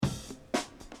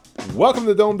Welcome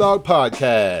to the Dawg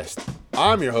Podcast.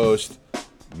 I'm your host,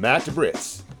 Matt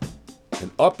DeBritz. And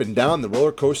up and down the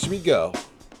roller coaster we go.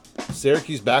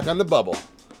 Syracuse back on the bubble.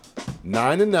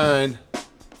 9-9,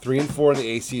 3-4 in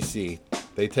the ACC.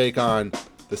 They take on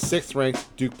the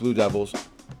 6th-ranked Duke Blue Devils,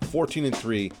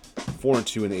 14-3,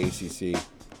 4-2 in the ACC.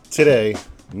 Today,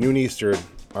 noon Eastern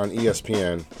on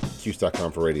ESPN,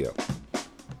 Cuse.com for radio.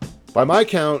 By my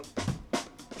count,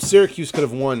 Syracuse could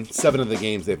have won 7 of the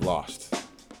games they've lost.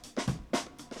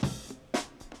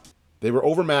 They were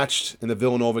overmatched in the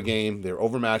Villanova game. They were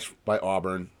overmatched by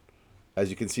Auburn.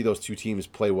 As you can see, those two teams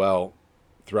play well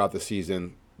throughout the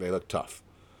season. They look tough.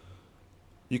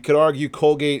 You could argue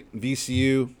Colgate,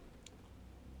 VCU,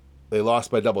 they lost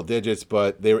by double digits,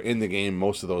 but they were in the game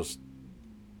most of those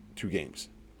 2 games.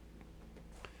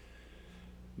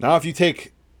 Now, if you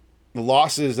take the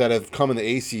losses that have come in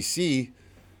the ACC,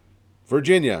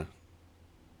 Virginia,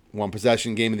 1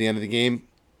 possession game at the end of the game,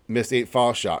 missed 8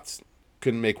 foul shots.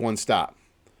 Couldn't make 1 stop.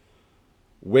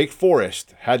 Wake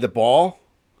Forest had the ball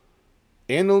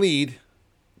and the lead,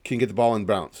 can get the ball in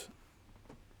bounds.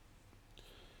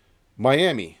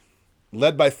 Miami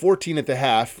led by 14 at the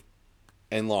half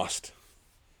and lost.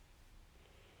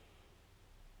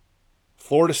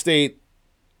 Florida State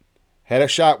had a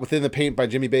shot within the paint by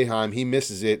Jimmy Boeheim. He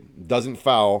misses it, doesn't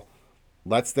foul,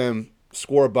 lets them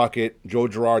score a bucket. Joe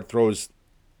Girard throws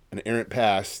an errant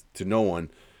pass to no one,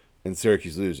 and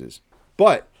Syracuse loses.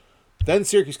 But then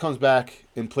Syracuse comes back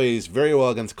and plays very well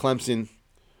against Clemson,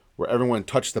 where everyone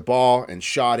touched the ball and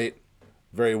shot it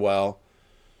very well.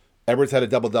 Edwards had a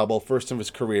double-double, first of his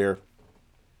career.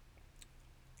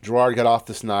 Girard got off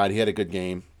the snide. He had a good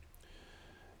game.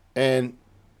 And,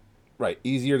 right,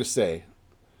 easier to say.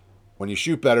 When you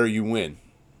shoot better, you win.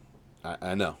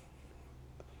 I know.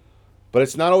 But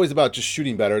it's not always about just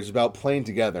shooting better. It's about playing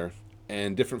together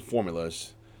and different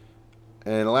formulas.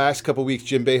 And the last couple of weeks,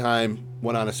 Jim Boeheim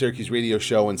went on a Syracuse radio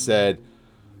show and said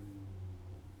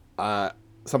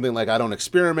something like, I don't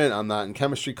experiment, I'm not in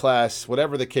chemistry class,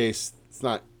 whatever the case. It's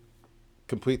not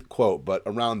complete quote, but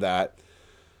around that.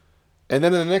 And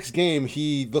then in the next game,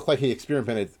 he looked like he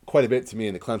experimented quite a bit to me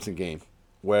in the Clemson game,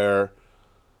 where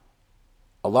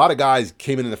a lot of guys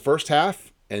came in the first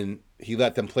half, and he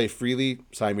let them play freely.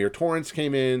 Symir Torrance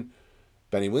came in,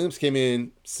 Benny Williams came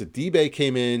in, Sidibe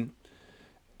came in.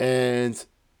 And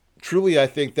truly, I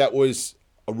think that was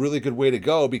a really good way to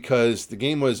go because the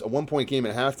game was a 1-point game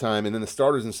at halftime, and then the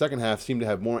starters in the second half seemed to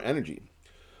have more energy.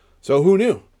 So who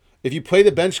knew? If you play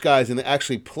the bench guys and they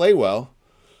actually play well,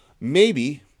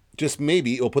 maybe, just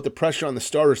maybe, it'll put the pressure on the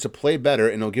starters to play better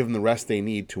and it'll give them the rest they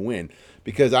need to win.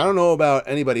 Because I don't know about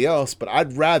anybody else, but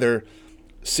I'd rather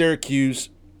Syracuse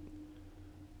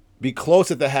be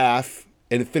close at the half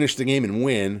and finish the game and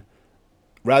win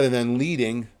rather than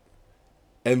leading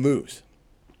and lose.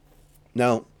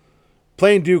 Now,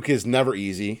 playing Duke is never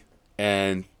easy,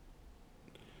 and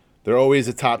they're always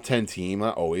a top 10 team.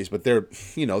 Not always, but they're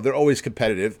always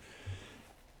competitive.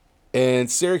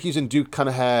 And Syracuse and Duke kind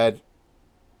of had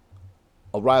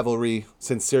a rivalry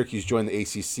since Syracuse joined the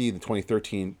ACC the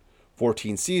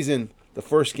 2013-14 season. The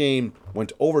first game went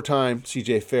to overtime.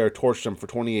 CJ Fair torched them for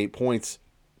 28 points.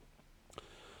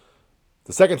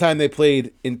 The second time they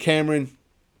played in Cameron,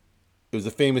 it was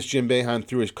the famous Jim Boeheim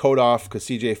threw his coat off because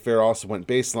C.J. Fair also went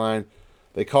baseline.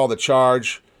 They called the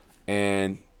charge,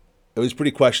 and it was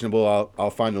pretty questionable. I'll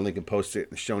find the link and post it in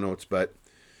the show notes. But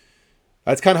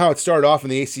that's kind of how it started off in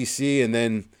the ACC, and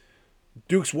then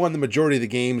Duke's won the majority of the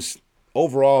games.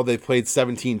 Overall, they played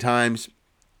 17 times,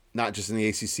 not just in the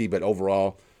ACC, but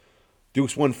overall.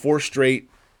 Duke's won 4 straight.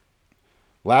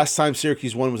 Last time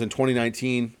Syracuse won was in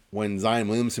 2019 when Zion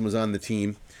Williamson was on the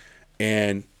team,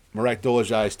 and Marek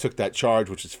Dolezaj took that charge,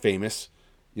 which is famous.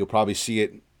 You'll probably see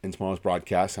it in tomorrow's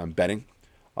broadcast. I'm betting.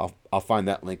 I'll find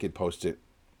that link and post it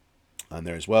on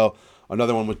there as well.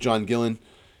 Another one with John Gillen.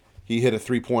 He hit a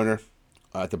 3-pointer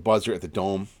at the buzzer at the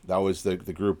Dome. That was the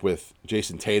group with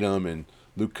Jason Tatum and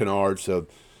Luke Kennard. So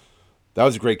that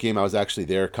was a great game. I was actually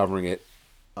there covering it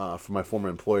for my former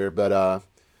employer. But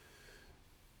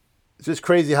it's just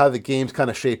crazy how the games kind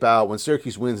of shape out. When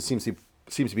Syracuse wins, it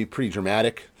seems to be pretty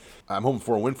dramatic. I'm hoping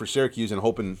for a win for Syracuse and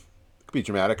hoping it could be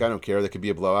dramatic. I don't care. That could be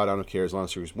a blowout. I don't care as long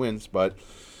as Syracuse wins. But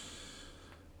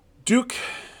Duke,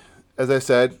 as I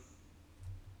said,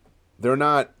 they're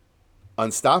not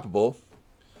unstoppable.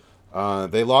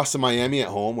 They lost to Miami at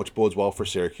home, which bodes well for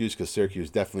Syracuse because Syracuse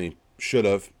definitely should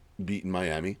have beaten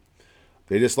Miami.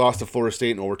 They just lost to Florida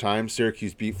State in overtime.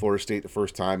 Syracuse beat Florida State the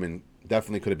first time and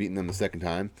definitely could have beaten them the second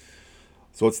time.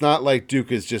 So it's not like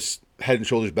Duke is just head and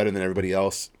shoulders better than everybody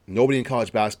else. Nobody in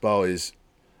college basketball is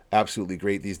absolutely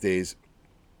great these days.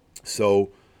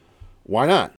 So why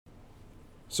not?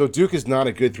 So Duke is not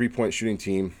a good three-point shooting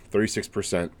team,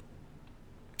 36%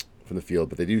 from the field,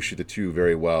 but they do shoot the two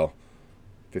very well,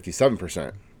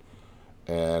 57%.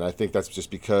 And I think that's just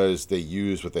because they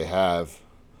use what they have,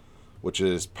 which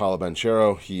is Paolo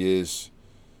Banchero. He is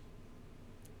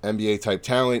NBA-type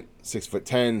talent,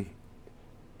 6'10".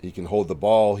 He can hold the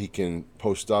ball. He can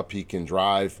post up. He can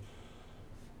drive.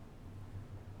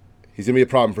 He's going to be a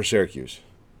problem for Syracuse.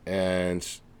 And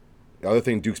the other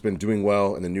thing Duke's been doing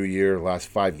well in the new year, last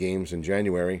 5 games in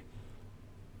January,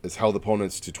 is held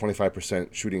opponents to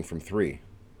 25% shooting from three.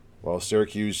 Well,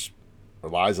 Syracuse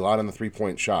relies a lot on the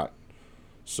three-point shot.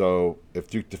 So if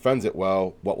Duke defends it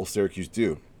well, what will Syracuse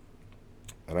do?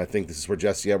 And I think this is where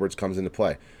Jesse Edwards comes into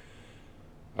play.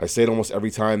 I say it almost every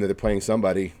time that they're playing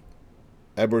somebody.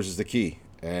 Edwards is the key.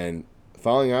 And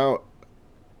fouling out,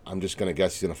 I'm just going to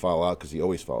guess he's going to foul out because he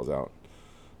always fouls out.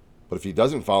 But if he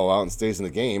doesn't foul out and stays in the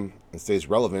game and stays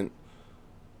relevant,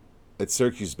 it's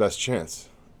Syracuse's best chance.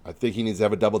 I think he needs to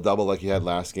have a double-double like he had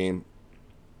last game.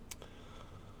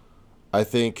 I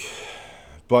think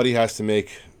Buddy has to make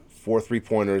 4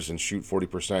 3-pointers and shoot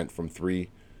 40% from 3.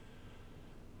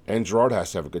 And Gerard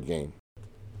has to have a good game.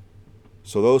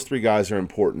 So those 3 guys are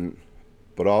important,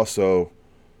 but also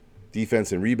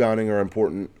defense and rebounding are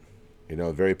important. You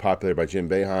know, very popular by Jim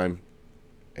Boeheim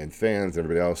and fans,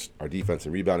 everybody else. Our defense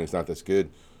and rebounding is not this good,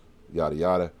 yada,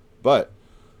 yada. But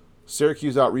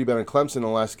Syracuse out-rebounded Clemson in the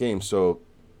last game, so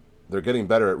they're getting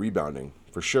better at rebounding,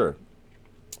 for sure.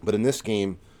 But in this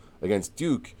game against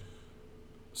Duke,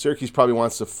 Syracuse probably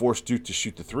wants to force Duke to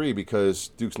shoot the 3 because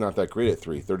Duke's not that great at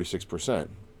 3, 36%.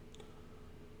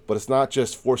 But it's not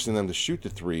just forcing them to shoot the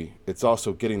 3, it's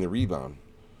also getting the rebound.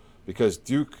 Because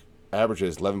Duke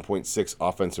averages 11.6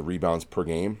 offensive rebounds per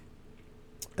game,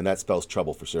 and that spells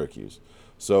trouble for Syracuse.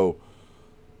 So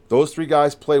those 3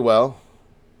 guys play well,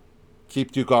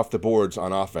 keep Duke off the boards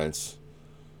on offense,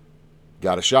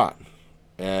 got a shot.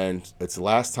 And it's the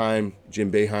last time Jim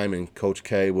Boeheim and Coach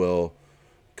K will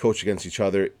coach against each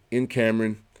other in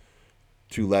Cameron.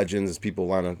 2 legends, as people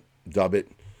want to dub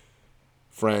it.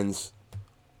 Friends.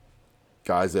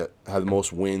 Guys that have the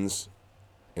most wins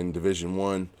in Division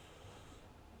I.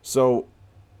 So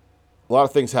a lot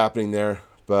of things happening there.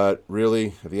 But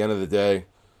really, at the end of the day,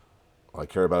 all I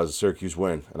care about is a Syracuse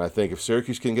win. And I think if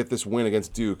Syracuse can get this win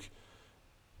against Duke,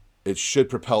 it should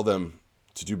propel them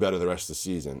to do better the rest of the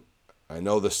season. I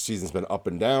know this season's been up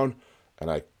and down,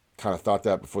 and I kind of thought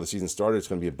that before the season started. It's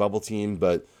going to be a bubble team,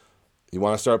 but you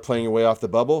want to start playing your way off the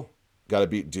bubble, got to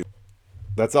beat Duke.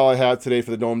 That's all I have today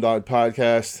for the Dawg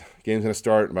podcast. Game's going to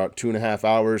start in about 2.5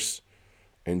 hours.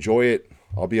 Enjoy it.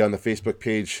 I'll be on the Facebook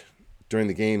page during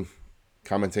the game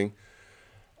commenting.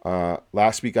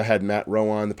 Last week I had Matt Rowe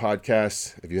on the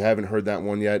podcast. If you haven't heard that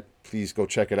one yet, please go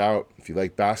check it out. If you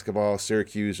like basketball,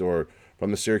 Syracuse, or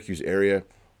from the Syracuse area,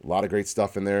 a lot of great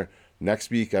stuff in there. Next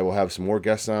week I will have some more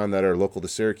guests on that are local to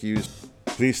Syracuse.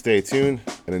 Please stay tuned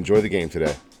and enjoy the game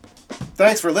today.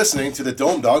 Thanks for listening to the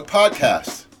Dawg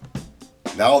podcast.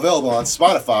 Now available on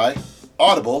Spotify,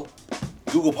 Audible,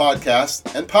 Google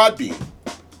Podcasts, and Podbean.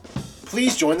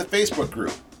 Please join the Facebook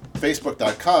group,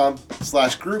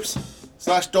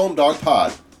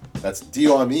 facebook.com/groups/DawgPod. That's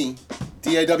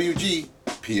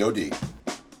DOMEDAWGPOD.